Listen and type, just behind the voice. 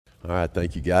All right,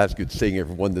 thank you guys. Good seeing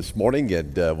everyone this morning,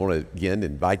 and I want to again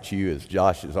invite you, as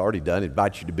Josh has already done,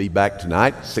 invite you to be back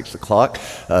tonight, 6 o'clock,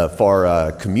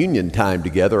 for communion time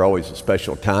together. Always a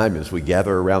special time as we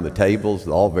gather around the tables,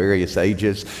 all various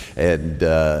ages, and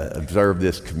observe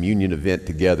this communion event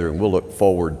together, and we'll look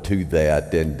forward to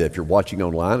that. And if you're watching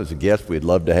online as a guest, we'd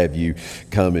love to have you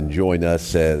come and join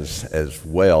us as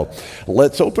well.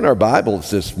 Let's open our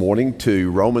Bibles this morning to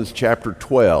Romans chapter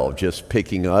 12, just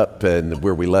picking up and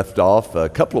where we left off a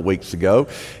couple of weeks ago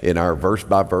in our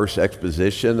verse-by-verse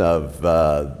exposition of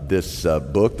this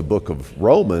book, the book of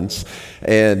Romans.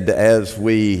 And as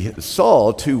we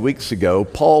saw 2 weeks ago,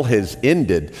 Paul has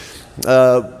ended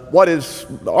what is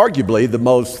arguably the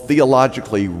most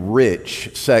theologically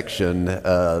rich section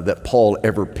that Paul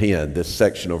ever penned, this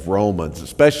section of Romans,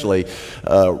 especially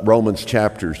Romans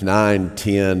chapters 9,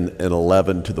 10, and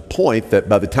 11, to the point that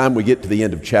by the time we get to the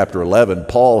end of chapter 11,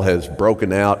 Paul has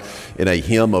broken out in a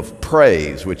hymn of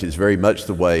praise, which is very much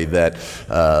the way that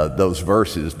those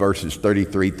verses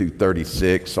 33 through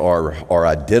 36, are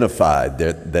identified,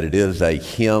 that it is a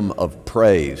hymn of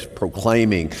praise,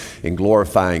 proclaiming and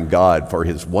glorifying God for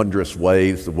His wondrous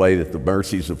ways, the way that the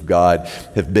mercies of God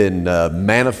have been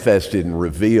manifested and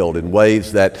revealed in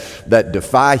ways that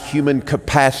defy human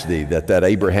capacity, that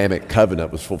Abrahamic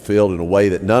covenant was fulfilled in a way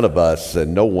that none of us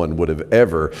and no one would have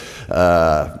ever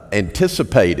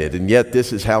anticipated. And yet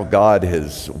this is how God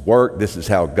has worked. This is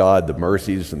how God, the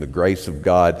mercies and the grace of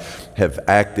God, have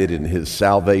acted in His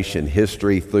salvation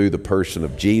history through the person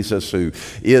of Jesus, who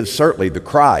is certainly the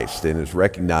Christ and is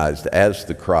recognized as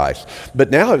the Christ.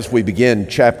 But now as we begin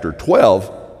chapter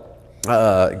 12,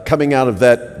 coming out of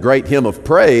that great hymn of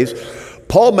praise,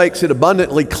 Paul makes it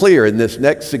abundantly clear in this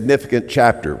next significant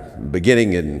chapter,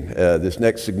 beginning in this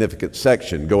next significant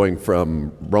section, going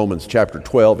from Romans chapter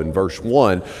 12 and verse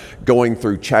 1, going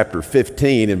through chapter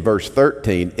 15 and verse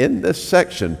 13. In this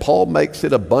section, Paul makes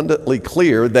it abundantly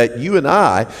clear that you and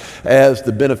I, as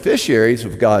the beneficiaries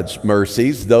of God's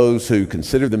mercies, those who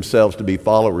consider themselves to be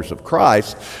followers of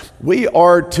Christ, we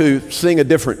are to sing a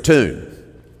different tune.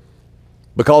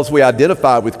 Because we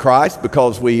identify with Christ,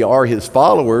 because we are His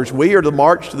followers, we are to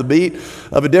march to the beat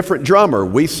of a different drummer.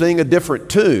 We sing a different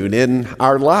tune in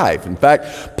our life. In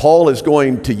fact, Paul is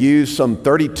going to use some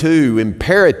 32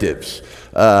 imperatives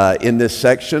in this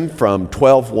section from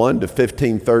 12:1 to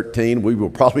 15:13. We will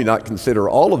probably not consider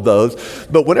all of those,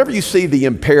 but whenever you see the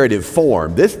imperative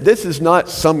form, this is not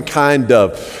some kind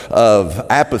of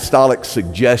apostolic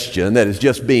suggestion that is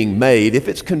just being made if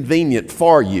it's convenient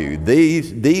for you.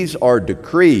 These are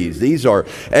decrees, these are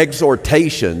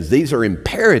exhortations, these are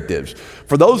imperatives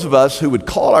for those of us who would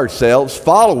call ourselves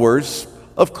followers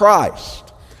of Christ.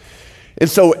 And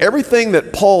so everything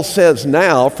that Paul says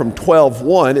now from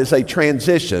 12:1 is a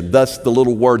transition. Thus the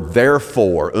little word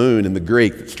therefore, un in the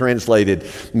Greek, that's translated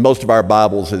in most of our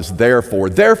Bibles as therefore.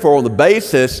 Therefore, on the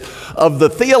basis of the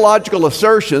theological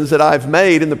assertions that I've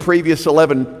made in the previous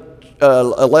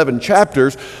 11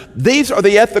 chapters, these are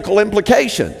the ethical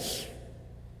implications.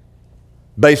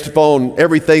 Based upon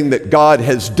everything that God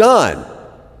has done,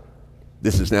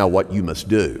 this is now what you must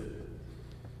do.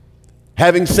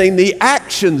 Having seen the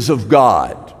actions of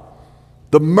God,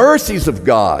 the mercies of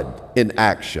God in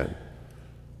action,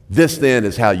 this then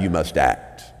is how you must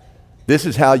act. This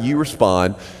is how you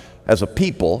respond as a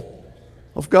people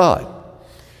of God.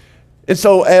 And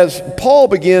so as Paul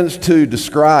begins to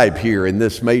describe here in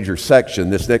this major section,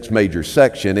 this next major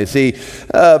section, as he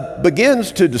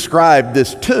begins to describe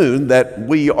this tune that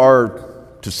we are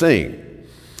to sing,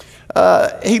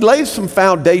 he lays some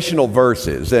foundational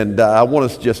verses, and I want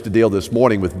us just to deal this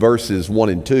morning with verses 1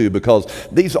 and 2 because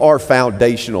these are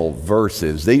foundational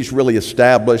verses. These really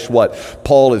establish what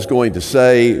Paul is going to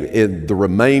say in the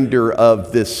remainder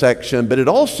of this section, but it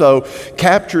also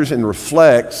captures and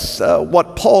reflects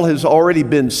what Paul has already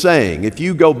been saying. If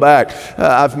you go back,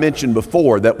 I've mentioned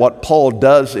before that what Paul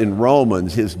does in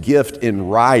Romans, his gift in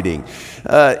writing,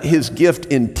 his gift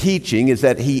in teaching, is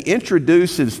that he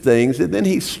introduces things and then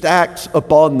he stacks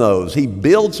upon those. He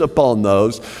builds upon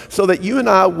those so that you and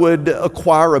I would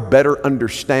acquire a better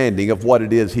understanding of what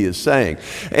it is he is saying.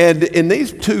 And in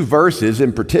these two verses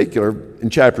in particular, in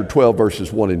chapter 12,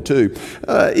 verses 1 and 2,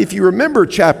 if you remember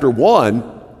chapter 1,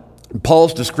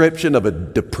 Paul's description of a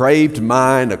depraved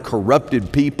mind, a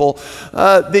corrupted people,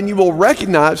 then you will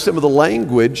recognize some of the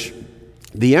language,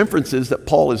 the inferences that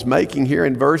Paul is making here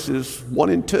in verses 1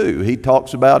 and 2. He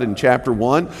talks about in chapter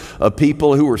 1 of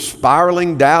people who are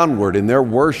spiraling downward in their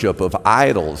worship of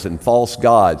idols and false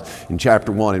gods in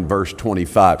chapter 1 and verse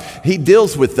 25. He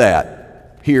deals with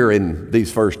that here in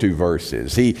these first two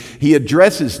verses. He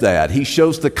addresses that. He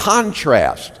shows the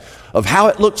contrast of how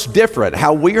it looks different,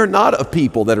 how we are not a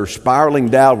people that are spiraling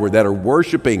downward, that are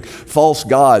worshiping false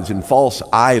gods and false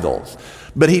idols.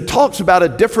 But he talks about a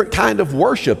different kind of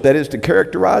worship that is to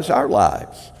characterize our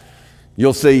lives.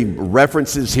 You'll see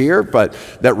references here, but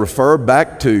that refer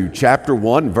back to chapter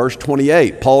 1, verse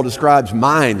 28. Paul describes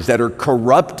minds that are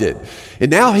corrupted. And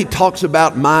now he talks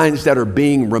about minds that are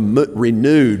being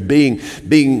renewed,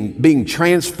 being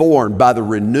transformed by the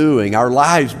renewing, our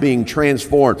lives being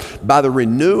transformed by the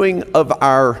renewing of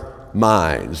our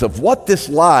minds, of what this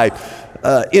life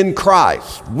in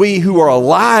Christ, we who are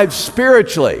alive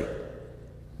spiritually,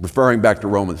 referring back to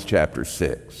Romans chapter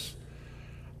 6.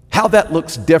 How that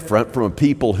looks different from a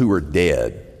people who are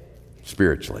dead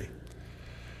spiritually.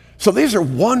 So these are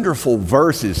wonderful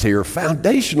verses here,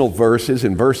 foundational verses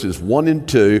in verses 1 and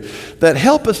 2 that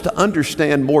help us to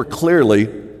understand more clearly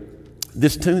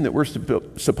this tune that we're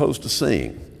supposed to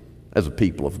sing as a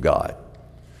people of God.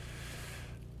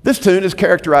 This tune is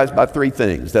characterized by three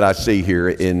things that I see here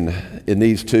in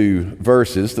these two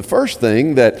verses. The first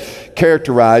thing that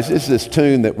characterizes this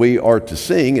tune that we are to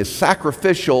sing is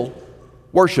sacrificial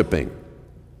worshiping.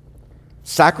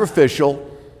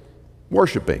 Sacrificial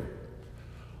worshiping.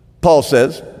 Paul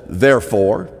says,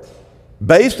 therefore,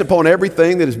 based upon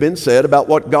everything that has been said about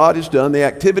what God has done, the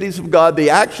activities of God, the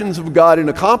actions of God in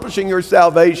accomplishing your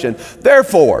salvation,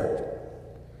 therefore,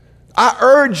 I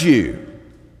urge you,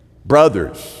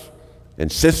 brothers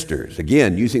and sisters,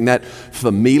 again, using that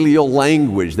familial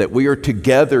language that we are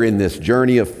together in this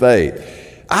journey of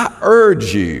faith, I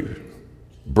urge you,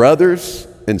 brothers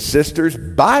and sisters,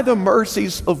 by the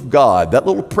mercies of God, that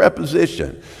little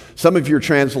preposition. Some of your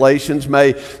translations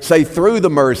may say through the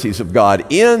mercies of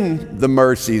God, in the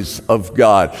mercies of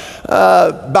God,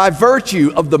 by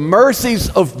virtue of the mercies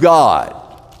of God,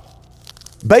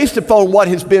 based upon what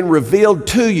has been revealed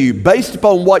to you, based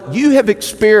upon what you have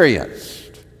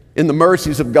experienced in the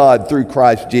mercies of God through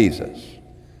Christ Jesus.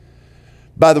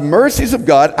 By the mercies of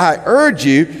God, I urge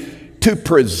you to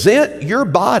present your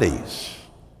bodies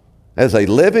as a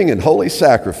living and holy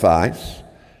sacrifice,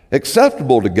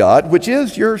 acceptable to God, which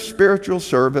is your spiritual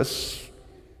service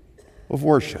of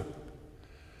worship.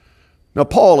 Now,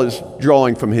 Paul is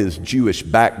drawing from his Jewish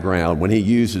background when he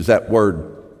uses that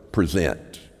word present.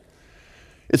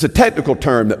 It's a technical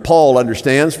term that Paul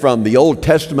understands from the Old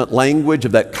Testament language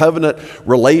of that covenant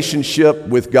relationship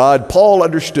with God. Paul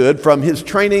understood from his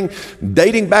training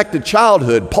dating back to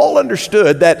childhood. Paul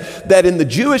understood that in the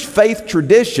Jewish faith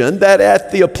tradition, that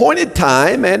at the appointed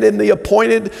time and in the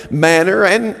appointed manner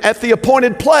and at the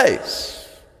appointed place,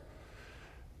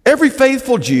 every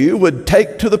faithful Jew would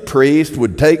take to the priest,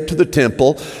 would take to the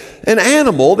temple, an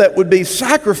animal that would be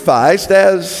sacrificed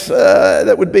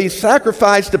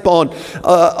upon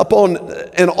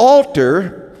an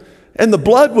altar, and the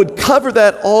blood would cover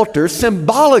that altar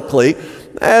symbolically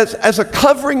as a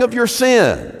covering of your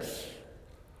sins.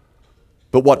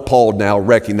 But what Paul now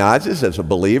recognizes as a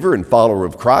believer and follower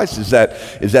of Christ is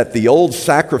that the old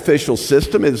sacrificial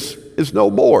system is no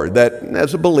more. That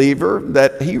as a believer,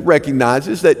 that he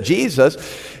recognizes that Jesus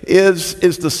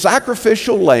is the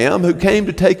sacrificial lamb who came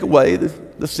to take away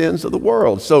the sins of the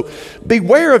world. So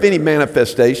beware of any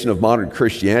manifestation of modern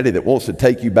Christianity that wants to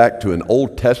take you back to an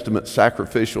Old Testament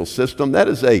sacrificial system. That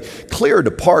is a clear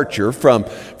departure from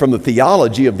the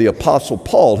theology of the Apostle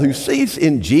Paul, who sees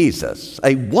in Jesus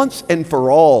a once and for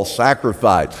all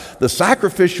sacrifice, the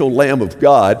sacrificial Lamb of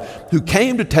God who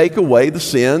came to take away the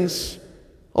sins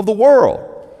of the world.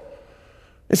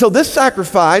 And so this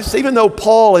sacrifice, even though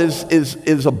Paul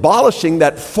is abolishing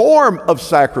that form of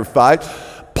sacrifice,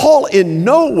 Paul in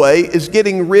no way is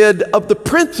getting rid of the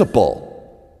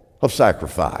principle of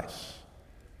sacrifice.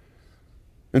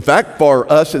 In fact, for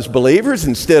us as believers,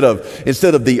 instead of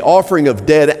the offering of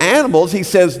dead animals, he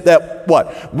says that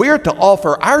what? We're to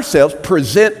offer ourselves,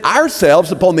 present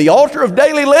ourselves upon the altar of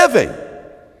daily living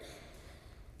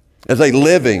as a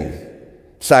living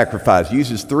sacrifice. He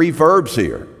uses three verbs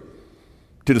here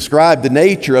to describe the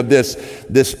nature of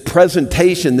this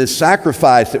presentation, this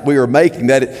sacrifice that we are making,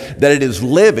 that it is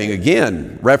living.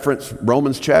 Again, reference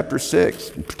Romans chapter 6,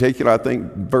 in particular, I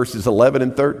think verses 11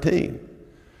 and 13.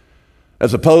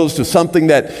 As opposed to something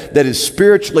that is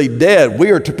spiritually dead,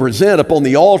 we are to present upon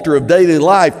the altar of daily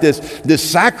life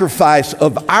this sacrifice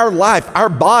of our life, our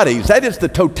bodies. That is the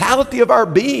totality of our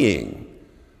being.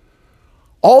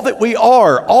 All that we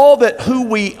are, all that who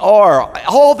we are,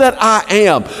 all that I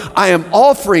am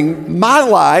offering my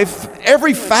life,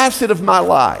 every facet of my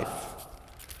life,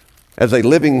 as a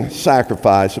living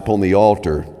sacrifice upon the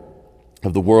altar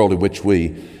of the world in which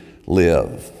we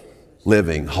live.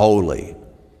 Living, holy,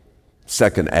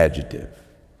 second adjective,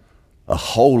 a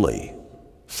holy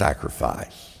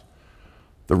sacrifice.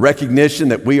 the recognition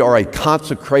that we are a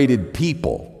consecrated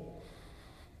people.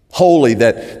 Holy,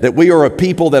 that we are a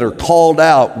people that are called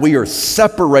out, we are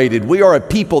separated, we are a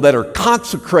people that are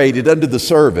consecrated unto the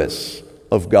service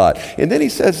of God. And then he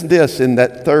says this in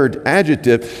that third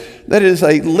adjective, that it is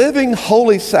a living,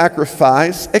 holy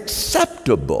sacrifice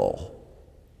acceptable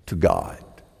to God.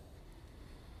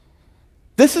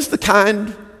 This is the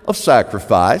kind of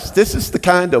sacrifice, this is the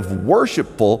kind of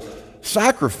worshipful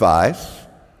sacrifice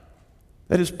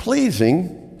that is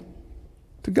pleasing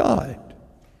to God.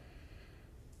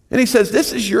 And he says,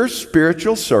 this is your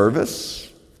spiritual service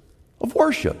of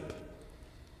worship.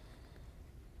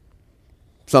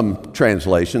 Some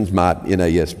translations, my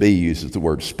NASB uses the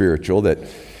word spiritual,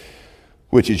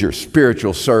 which is your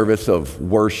spiritual service of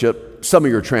worship. Some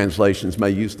of your translations may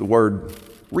use the word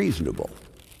reasonable,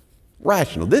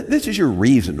 rational. This is your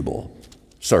reasonable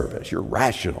service, your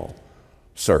rational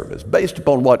service, based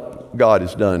upon what God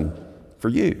has done for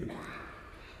you.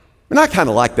 And I kind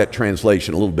of like that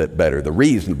translation a little bit better, the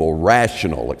reasonable,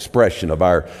 rational expression of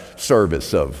our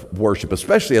service of worship,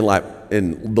 especially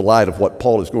in the light of what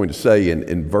Paul is going to say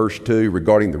in verse 2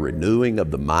 regarding the renewing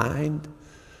of the mind.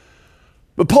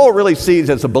 But Paul really sees,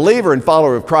 as a believer and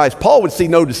follower of Christ, Paul would see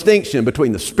no distinction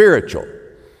between the spiritual.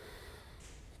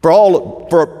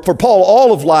 For Paul,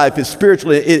 all of life is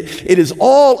spiritual. It is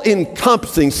all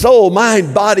encompassing, soul,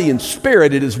 mind, body, and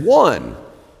spirit. It is one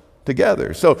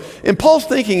together. So in Paul's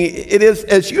thinking, it is,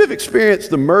 as you have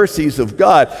experienced the mercies of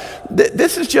God,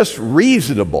 this is just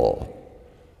reasonable.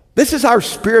 This is our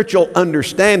spiritual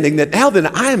understanding that now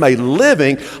that I am a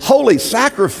living, holy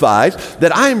sacrifice,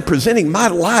 that I am presenting my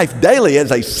life daily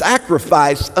as a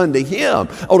sacrifice unto Him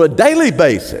on a daily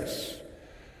basis.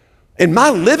 And my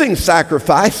living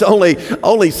sacrifice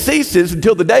only ceases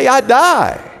until the day I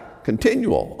die.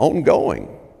 Continual,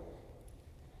 ongoing.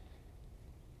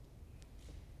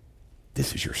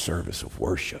 This is your service of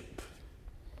worship.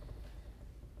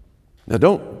 Now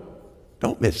don't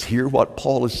mishear what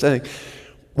Paul is saying.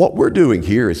 What we're doing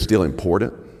here is still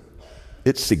important.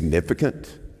 It's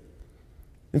significant.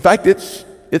 In fact,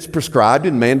 it's prescribed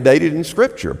and mandated in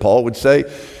Scripture. Paul would say,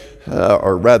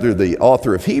 or rather the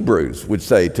author of Hebrews would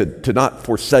say, to not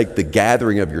forsake the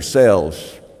gathering of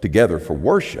yourselves together for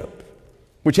worship,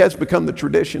 which has become the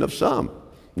tradition of some,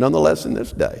 nonetheless in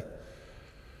this day.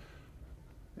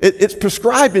 It's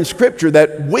prescribed in Scripture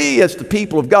that we as the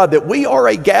people of God, that we are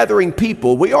a gathering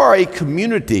people, we are a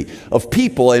community of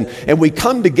people, and we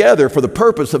come together for the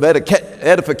purpose of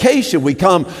edification. We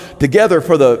come together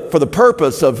for the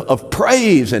purpose of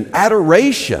praise and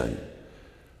adoration.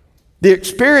 The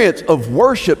experience of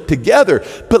worship together.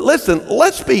 But listen,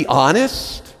 let's be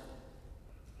honest.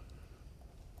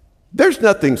 There's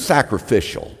nothing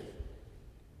sacrificial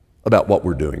about what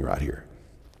we're doing right here.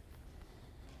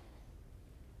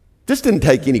 This didn't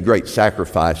take any great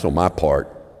sacrifice on my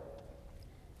part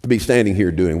to be standing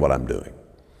here doing what I'm doing.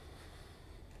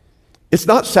 It's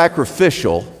not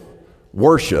sacrificial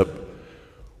worship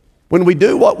when we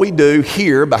do what we do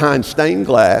here behind stained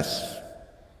glass,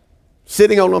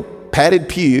 sitting on a padded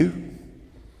pew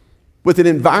with an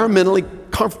environmentally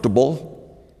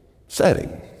comfortable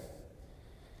setting.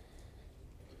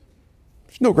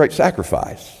 There's no great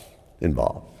sacrifice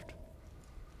involved.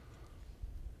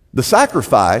 The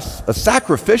sacrifice, a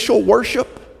sacrificial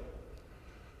worship,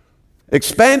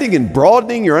 expanding and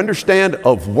broadening your understanding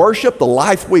of worship, the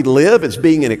life we live as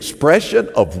being an expression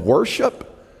of worship.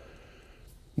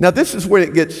 Now, this is when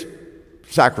it gets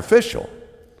sacrificial.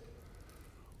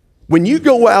 When you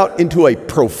go out into a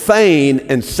profane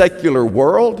and secular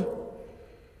world,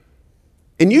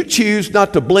 and you choose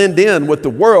not to blend in with the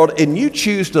world, and you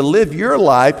choose to live your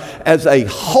life as a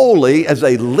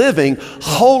living,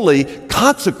 holy,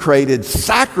 consecrated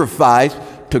sacrifice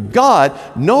to God,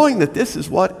 knowing that this is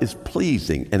what is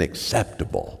pleasing and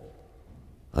acceptable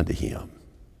unto Him.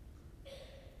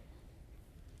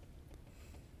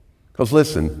 Because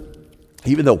listen,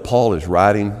 even though Paul is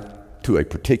writing to a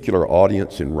particular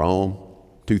audience in Rome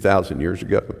 2,000 years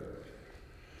ago,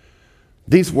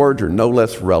 these words are no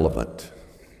less relevant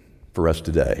for us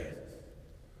today.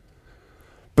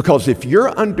 Because if your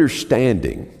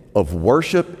understanding of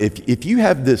worship, if you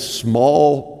have this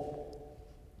small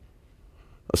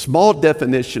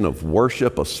definition of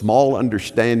worship, a small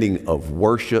understanding of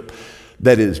worship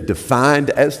that is defined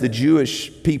as the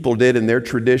Jewish people did in their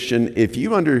tradition, if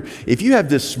you have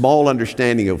this small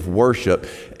understanding of worship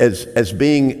as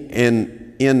being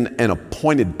in an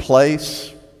appointed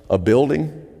place, a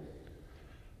building,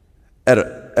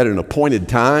 at an appointed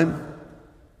time,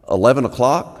 11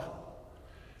 o'clock,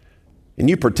 and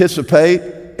you participate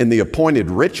in the appointed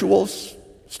rituals,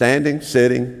 standing,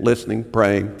 sitting, listening,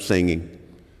 praying, singing,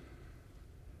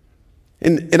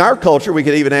 In our culture, we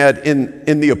could even add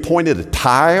in the appointed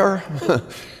attire,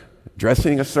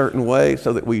 dressing a certain way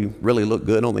so that we really look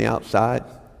good on the outside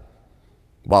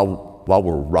while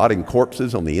we're rotting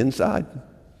corpses on the inside.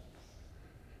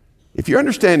 If your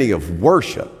understanding of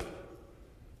worship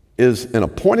is an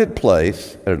appointed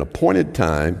place at an appointed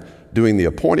time, doing the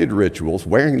appointed rituals,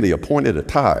 wearing the appointed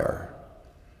attire,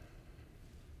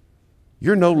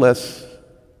 you're no less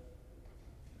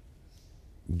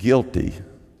guilty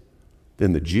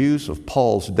than the Jews of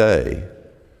Paul's day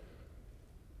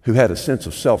who had a sense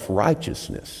of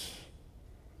self-righteousness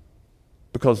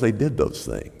because they did those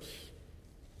things.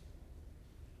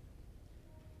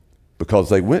 Because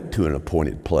they went to an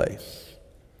appointed place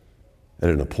at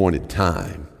an appointed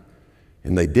time,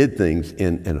 and they did things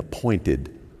in an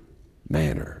appointed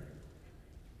manner.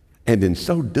 And in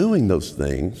so doing those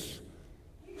things,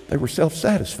 they were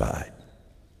self-satisfied.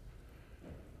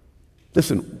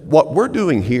 Listen, what we're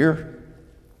doing here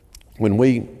when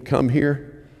we come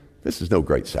here, this is no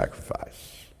great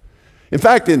sacrifice. In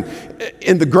fact,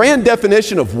 in the grand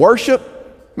definition of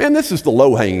worship, man, this is the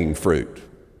low-hanging fruit,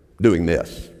 doing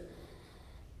this.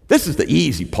 This is the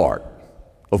easy part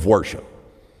of worship,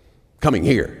 coming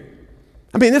here.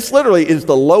 I mean, this literally is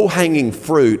the low-hanging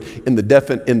fruit in the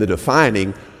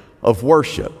defining of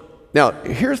worship. Now,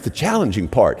 here's the challenging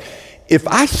part. If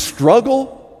I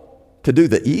struggle to do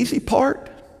the easy part,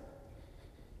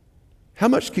 how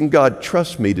much can God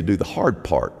trust me to do the hard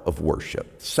part of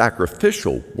worship,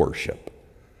 sacrificial worship,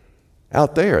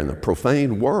 out there in the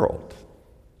profane world,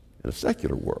 in a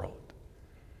secular world?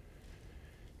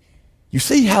 You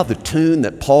see how the tune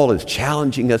that Paul is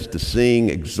challenging us to sing,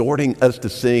 exhorting us to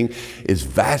sing, is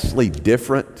vastly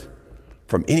different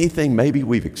from anything maybe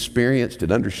we've experienced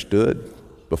and understood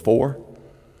before?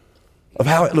 Of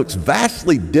how it looks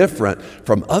vastly different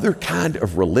from other kind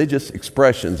of religious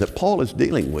expressions that Paul is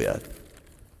dealing with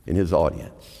in his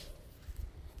audience.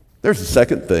 There's a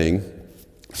second thing,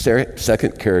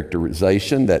 second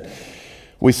characterization that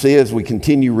we see as we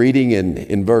continue reading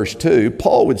in verse 2.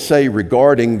 Paul would say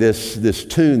regarding this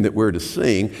tune that we're to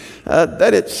sing,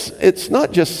 that it's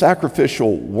not just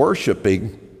sacrificial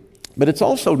worshiping, but it's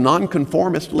also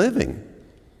nonconformist living.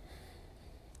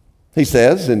 He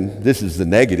says, and this is the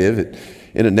negative,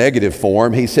 in a negative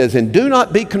form, he says, and do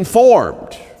not be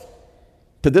conformed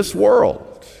to this world.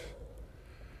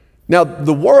 Now,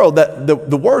 the world,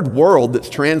 the word world that's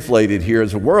translated here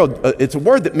is a word, it's a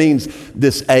word that means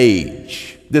this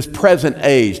age, this present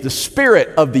age, the spirit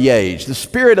of the age, the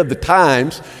spirit of the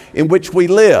times in which we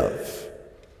live.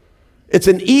 It's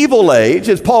an evil age,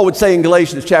 as Paul would say in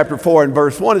Galatians chapter 4 and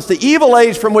verse 1. It's the evil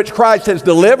age from which Christ has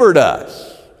delivered us.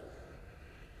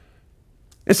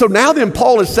 And so now then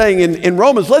Paul is saying in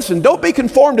Romans, listen, don't be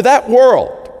conformed to that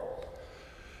world.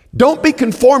 Don't be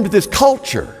conformed to this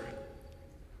culture.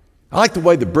 I like the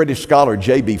way the British scholar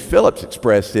J.B. Phillips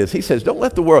expressed this. He says, don't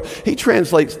let the world, he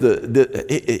translates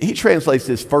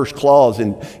this first clause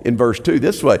in verse 2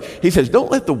 this way. He says, don't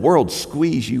let the world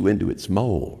squeeze you into its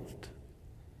mold.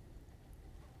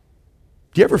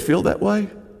 Do you ever feel that way?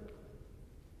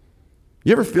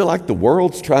 You ever feel like the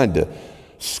world's trying to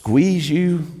squeeze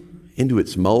you into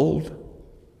its mold?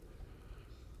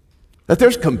 That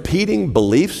there's competing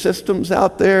belief systems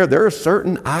out there. There are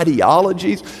certain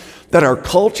ideologies that our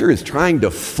culture is trying to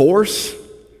force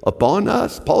upon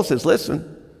us. Paul says,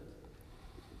 listen,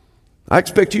 I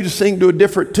expect you to sing to a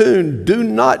different tune. Do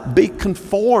not be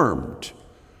conformed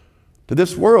to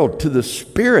this world, to the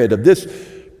spirit of this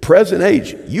present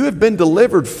age. You have been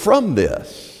delivered from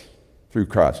this through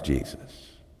Christ Jesus.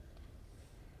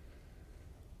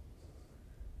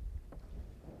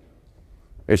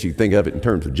 I guess you can think of it in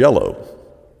terms of Jell-O.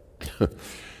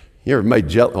 You ever made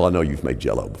Jell-O? Well, I know you've made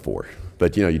Jell-O before.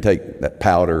 But, you take that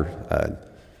powder,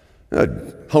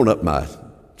 hone up my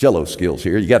Jell-O skills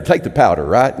here. You got to take the powder,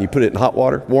 right? And you put it in hot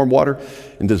water, warm water,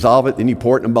 and dissolve it. Then you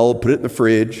pour it in a mold, put it in the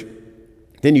fridge.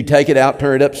 Then you take it out,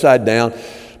 turn it upside down,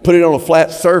 put it on a flat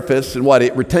surface, and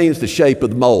it retains the shape of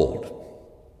the mold.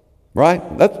 Right?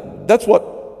 That's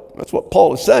what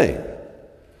Paul is saying.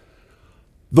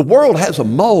 The world has a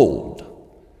mold,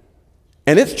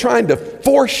 and it's trying to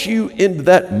force you into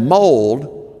that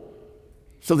mold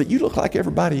so that you look like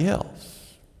everybody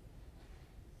else.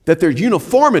 That there's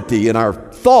uniformity in our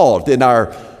thought, in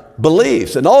our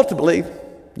beliefs, and ultimately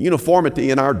uniformity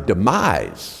in our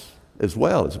demise as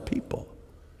well as a people.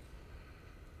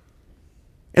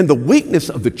 And the weakness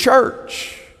of the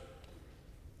church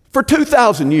for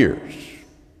 2,000 years,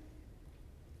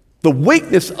 the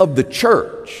weakness of the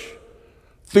church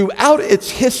throughout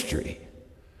its history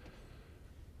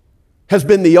has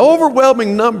been the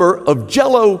overwhelming number of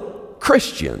Jell-O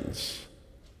Christians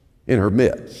in her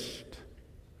midst,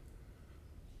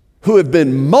 who have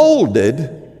been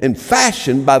molded and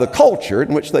fashioned by the culture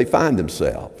in which they find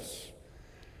themselves.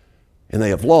 And they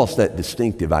have lost that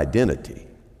distinctive identity.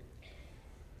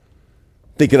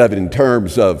 Thinking of it in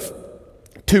terms of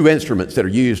two instruments that are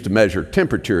used to measure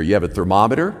temperature. You have a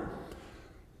thermometer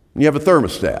and you have a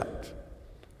thermostat.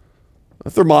 A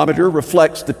thermometer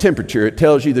reflects the temperature. It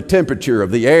tells you the temperature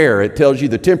of the air. It tells you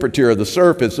the temperature of the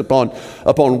surface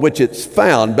upon which it's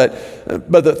found. But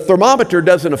the thermometer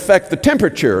doesn't affect the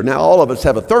temperature. Now, all of us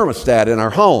have a thermostat in our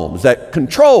homes that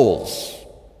controls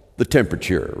the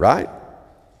temperature, right?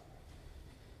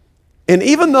 And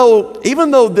even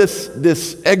though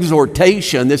this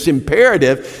exhortation, this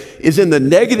imperative is in the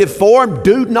negative form,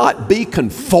 do not be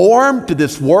conformed to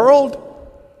this world,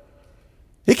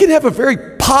 it can have a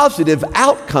very positive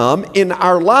outcome in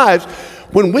our lives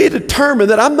when we determine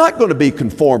that I'm not going to be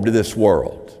conformed to this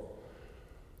world.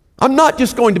 I'm not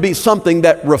just going to be something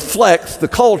that reflects the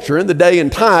culture and the day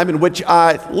and time in which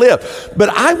I live, but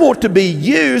I want to be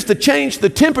used to change the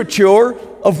temperature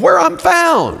of where I'm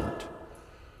found.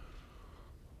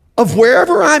 Of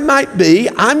wherever I might be,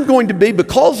 I'm going to be,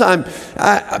 because I'm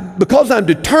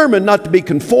determined not to be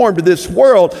conformed to this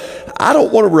world, I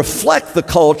don't want to reflect the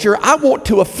culture. I want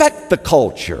to affect the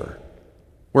culture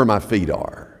where my feet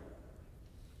are.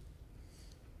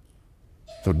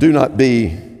 So do not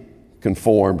be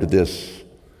conformed to this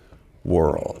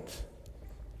world.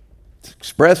 It's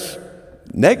expressed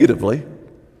negatively,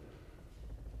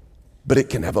 but it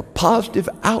can have a positive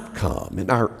outcome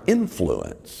in our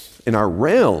influence, in our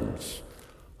realms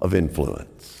of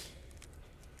influence.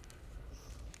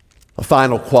 A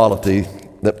final quality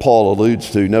that Paul alludes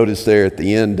to, notice there at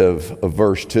the end of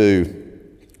verse 2,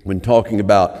 when talking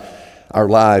about our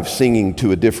lives singing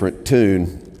to a different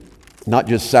tune, not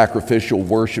just sacrificial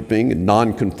worshiping and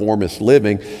nonconformist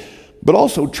living, but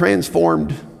also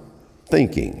transformed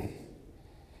thinking.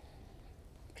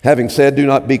 Having said, do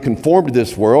not be conformed to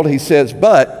this world, he says,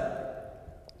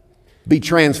 but be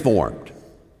transformed.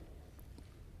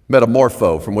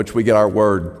 Metamorpho, from which we get our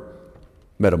word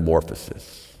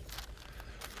metamorphosis.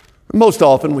 Most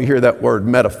often we hear that word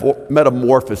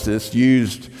metamorphosis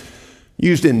used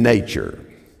in nature.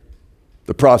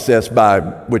 The process by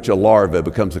which a larva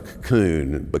becomes a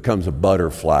cocoon and becomes a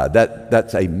butterfly.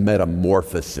 That's a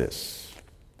metamorphosis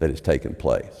that has taken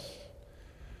place.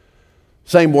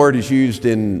 Same word is used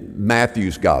in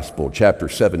Matthew's Gospel, chapter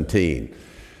 17.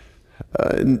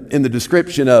 In the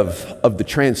description of the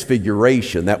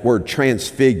transfiguration, that word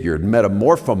transfigured,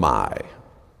 metamorphomai.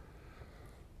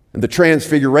 And the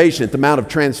transfiguration, at the Mount of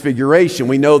Transfiguration,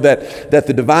 we know that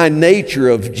the divine nature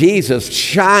of Jesus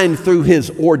shined through his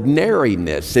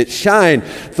ordinariness. It shined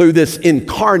through this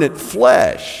incarnate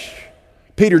flesh.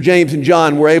 Peter, James, and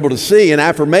John were able to see an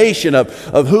affirmation of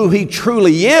who he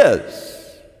truly is.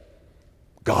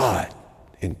 God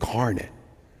incarnate.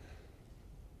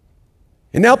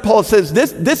 And now Paul says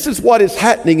this is what is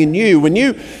happening in you. When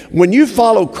you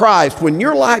follow Christ, when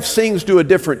your life sings to a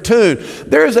different tune,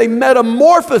 there is a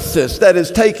metamorphosis that is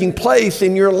taking place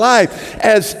in your life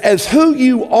as who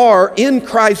you are in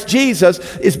Christ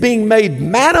Jesus is being made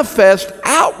manifest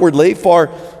outwardly for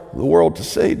the world to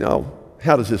see. Now,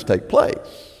 how does this take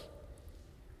place?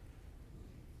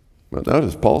 Well,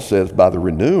 notice Paul says, by the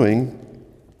renewing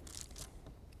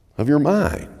of your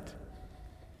mind.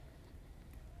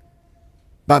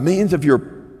 By means of your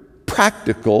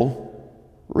practical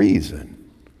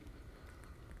reason.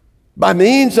 By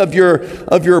means of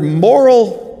your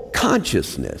moral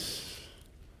consciousness.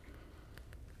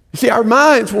 You see, our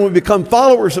minds, when we become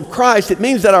followers of Christ, it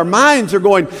means that our minds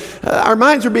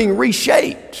are being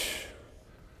reshaped.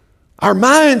 Our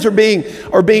minds are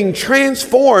being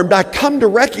transformed. I come to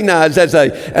recognize as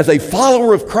a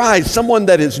follower of Christ, someone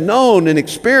that has known and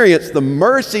experienced the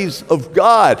mercies of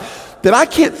God, that I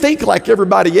can't think like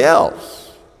everybody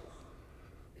else.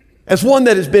 As one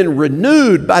that has been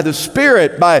renewed by the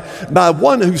Spirit, by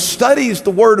one who studies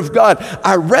the Word of God,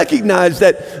 I recognize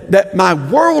that my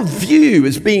worldview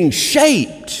is being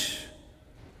shaped,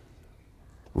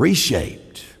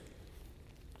 reshaped,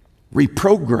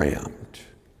 reprogrammed.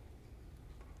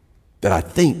 That I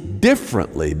think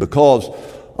differently because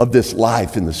of this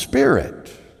life in the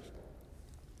Spirit.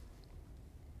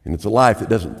 And it's a life that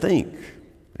doesn't think.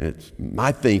 It's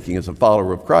my thinking as a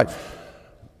follower of Christ.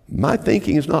 My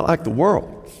thinking is not like the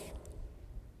world's.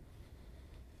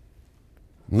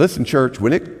 Listen, church,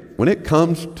 when it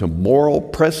comes to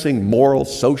pressing moral,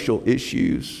 social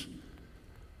issues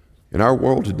in our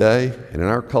world today and in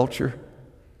our culture,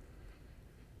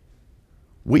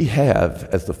 we have,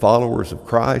 as the followers of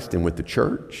Christ and with the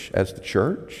church, as the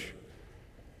church,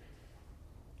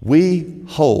 We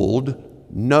hold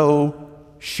no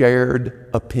shared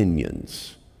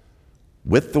opinions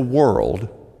with the world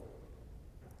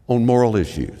on moral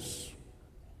issues.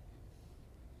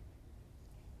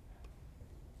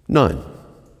 None.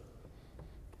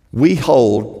 We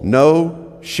hold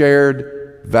no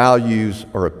shared values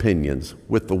or opinions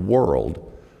with the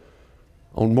world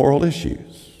on moral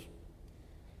issues.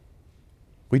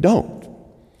 We don't.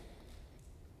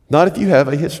 Not if you have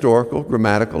a historical,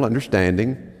 grammatical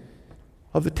understanding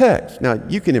of the text. Now,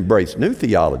 you can embrace new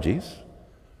theologies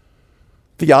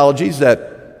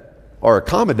that are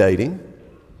accommodating,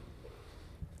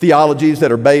 theologies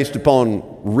that are based upon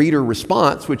reader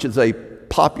response, which is a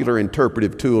popular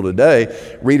interpretive tool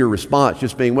today. Reader response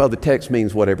just being, well, the text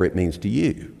means whatever it means to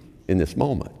you in this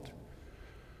moment.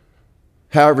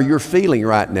 However you're feeling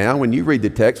right now when you read the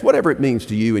text, whatever it means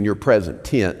to you in your present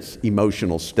tense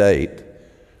emotional state,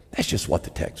 that's just what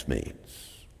the text means.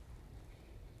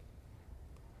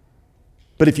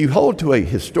 But if you hold to a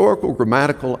historical,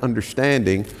 grammatical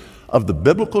understanding of the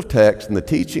biblical text and the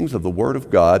teachings of the Word of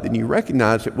God, then you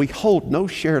recognize that we hold no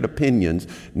shared opinions,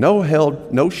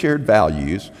 no shared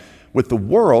values with the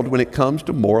world when it comes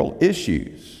to moral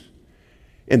issues.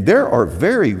 And there are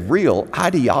very real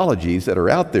ideologies that are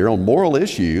out there on moral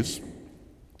issues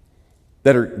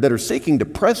that are seeking to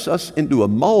press us into a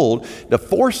mold, to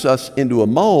force us into a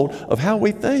mold of how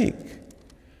we think.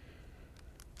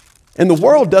 And the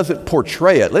world doesn't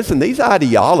portray it. Listen, these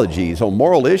ideologies on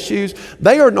moral issues,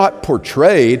 they are not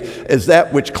portrayed as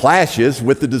that which clashes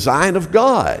with the design of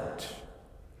God.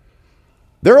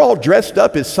 They're all dressed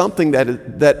up as something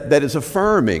that is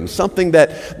affirming, something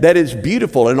that is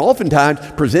beautiful, and oftentimes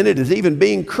presented as even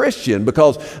being Christian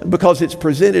because it's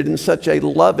presented in such a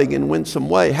loving and winsome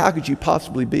way. How could you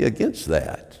possibly be against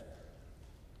that?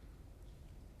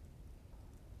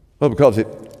 Well, because it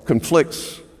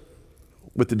conflicts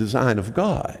with the design of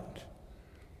God.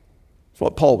 That's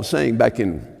what Paul was saying back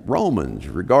in Romans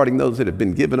regarding those that have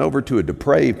been given over to a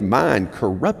depraved mind,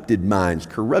 corrupted minds,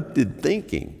 corrupted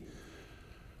thinking.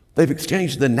 They've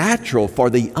exchanged the natural for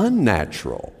the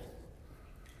unnatural.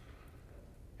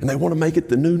 And they want to make it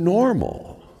the new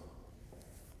normal.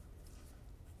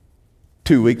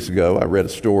 2 weeks ago, I read a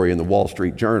story in the Wall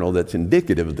Street Journal that's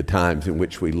indicative of the times in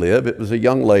which we live. It was a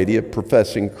young lady, a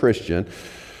professing Christian,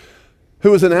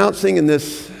 who was being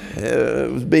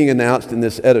announced in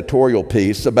this editorial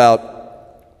piece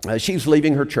about she's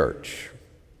leaving her church.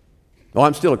 Oh,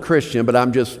 I'm still a Christian, but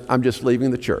I'm just leaving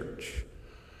the church.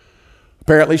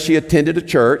 Apparently, she attended a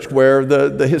church where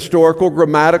the historical,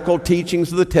 grammatical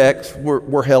teachings of the text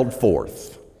were held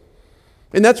forth.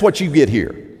 And that's what you get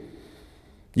here.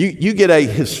 You get a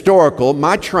historical,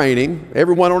 my training,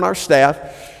 everyone on our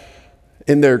staff,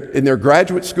 in their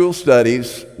graduate school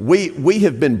studies, we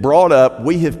have been brought up,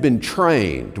 we have been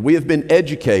trained, we have been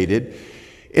educated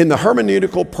in the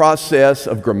hermeneutical process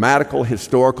of grammatical,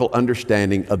 historical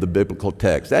understanding of the biblical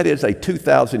text. That is a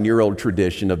 2,000-year-old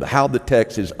tradition of how the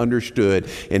text is understood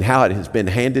and how it has been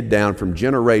handed down from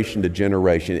generation to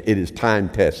generation. It is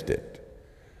time-tested.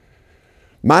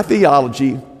 My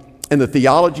theology and the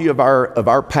theology of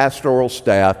our pastoral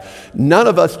staff, none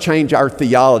of us change our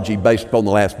theology based upon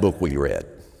the last book we read.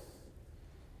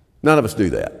 None of us do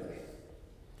that.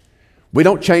 We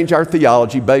don't change our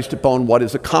theology based upon what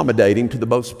is accommodating to the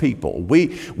most people.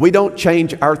 We don't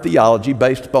change our theology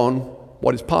based upon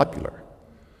what is popular.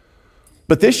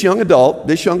 But this young adult,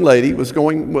 this young lady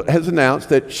has announced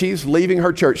that she's leaving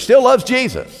her church, still loves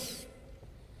Jesus.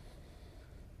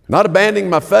 Not abandoning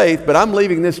my faith, but I'm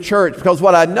leaving this church because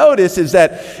what I noticed is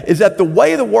that the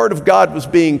way the Word of God was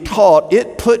being taught,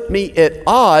 it put me at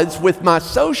odds with my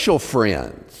social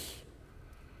friends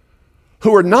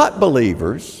who are not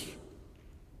believers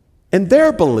and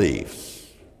their beliefs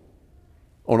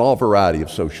on all variety of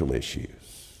social issues.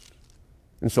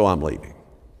 And so I'm leaving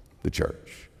the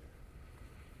church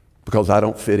because I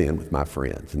don't fit in with my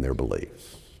friends and their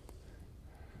beliefs.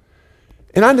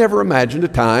 And I never imagined a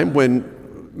time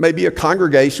when maybe a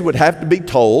congregation would have to be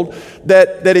told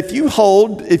that if you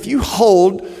hold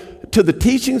to the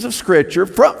teachings of Scripture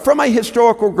from a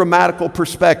historical grammatical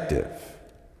perspective,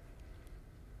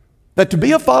 that to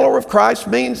be a follower of Christ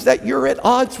means that you're at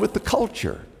odds with the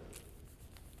culture.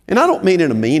 And I don't mean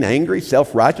in a mean, angry,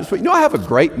 self-righteous way. You know, I have a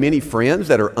great many friends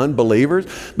that are unbelievers,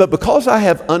 but because I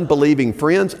have unbelieving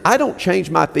friends, I don't change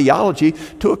my theology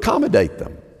to accommodate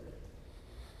them.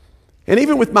 And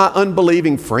even with my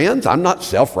unbelieving friends, I'm not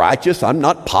self-righteous, I'm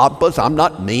not pompous, I'm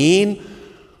not mean.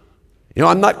 You know,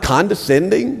 I'm not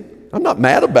condescending. I'm not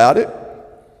mad about it.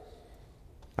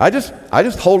 I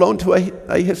just hold on to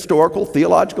a historical,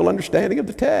 theological understanding of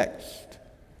the text.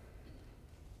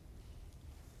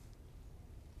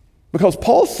 Because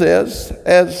Paul says,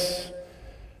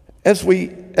 as we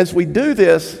do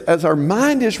this, as our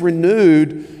mind is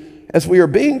renewed, as we are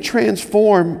being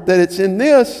transformed, that it's in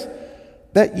this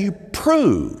that you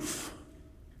prove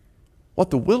what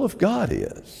the will of God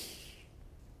is.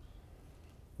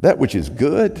 That which is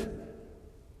good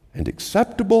and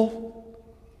acceptable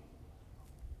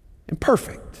and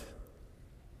perfect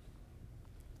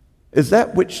is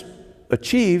that which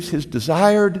achieves his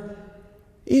desired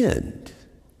end.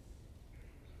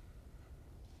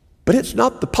 But it's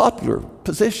not the popular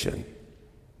position.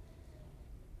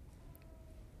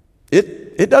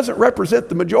 It doesn't represent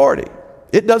the majority.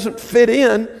 It doesn't fit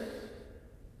in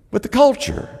with the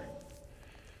culture.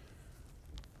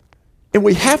 And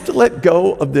we have to let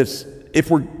go of this. If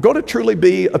we're going to truly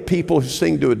be a people who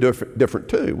sing to a different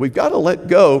tune, we've got to let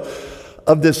go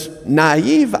of this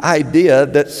naive idea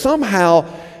that somehow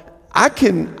I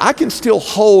can still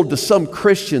hold to some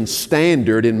Christian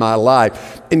standard in my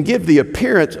life and give the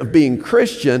appearance of being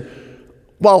Christian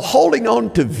while holding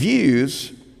on to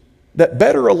views that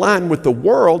better align with the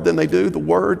world than they do the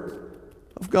Word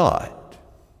of God.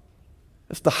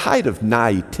 It's the height of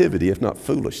naivety, if not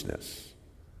foolishness.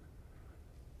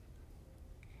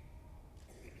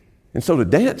 And so to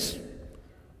dance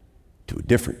to a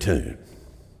different tune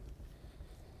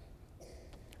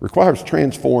requires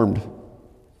transformed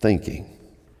thinking.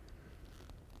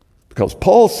 Because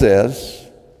Paul says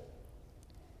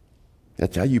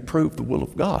that's how you prove the will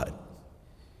of God.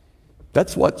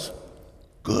 That's what's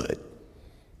good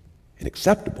and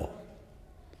acceptable.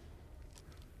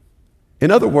 In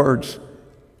other words,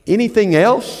 anything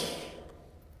else,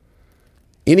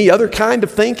 any other kind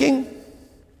of thinking,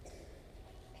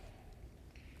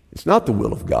 it's not the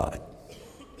will of God.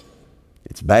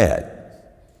 It's bad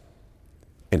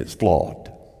and it's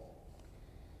flawed.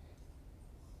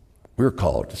 We're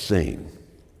called to sing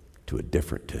to a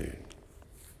different tune.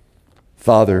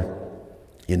 Father,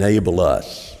 enable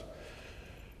us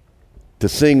to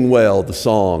sing well the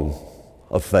song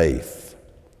of faith.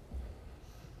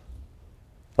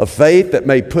 A faith that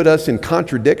may put us in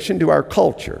contradiction to our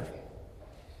culture.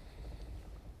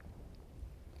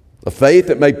 A faith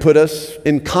that may put us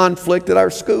in conflict at our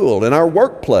school, in our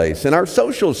workplace, in our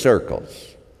social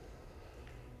circles.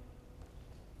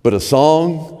 But a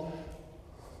song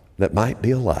that might be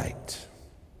a light.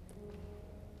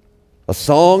 A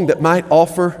song that might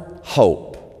offer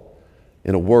hope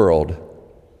in a world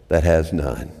that has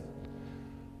none.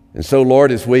 And so,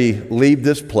 Lord, as we leave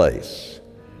this place,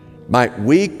 might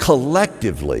we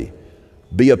collectively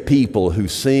be a people who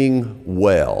sing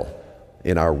well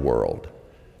in our world.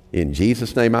 In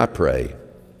Jesus' name I pray,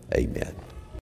 amen.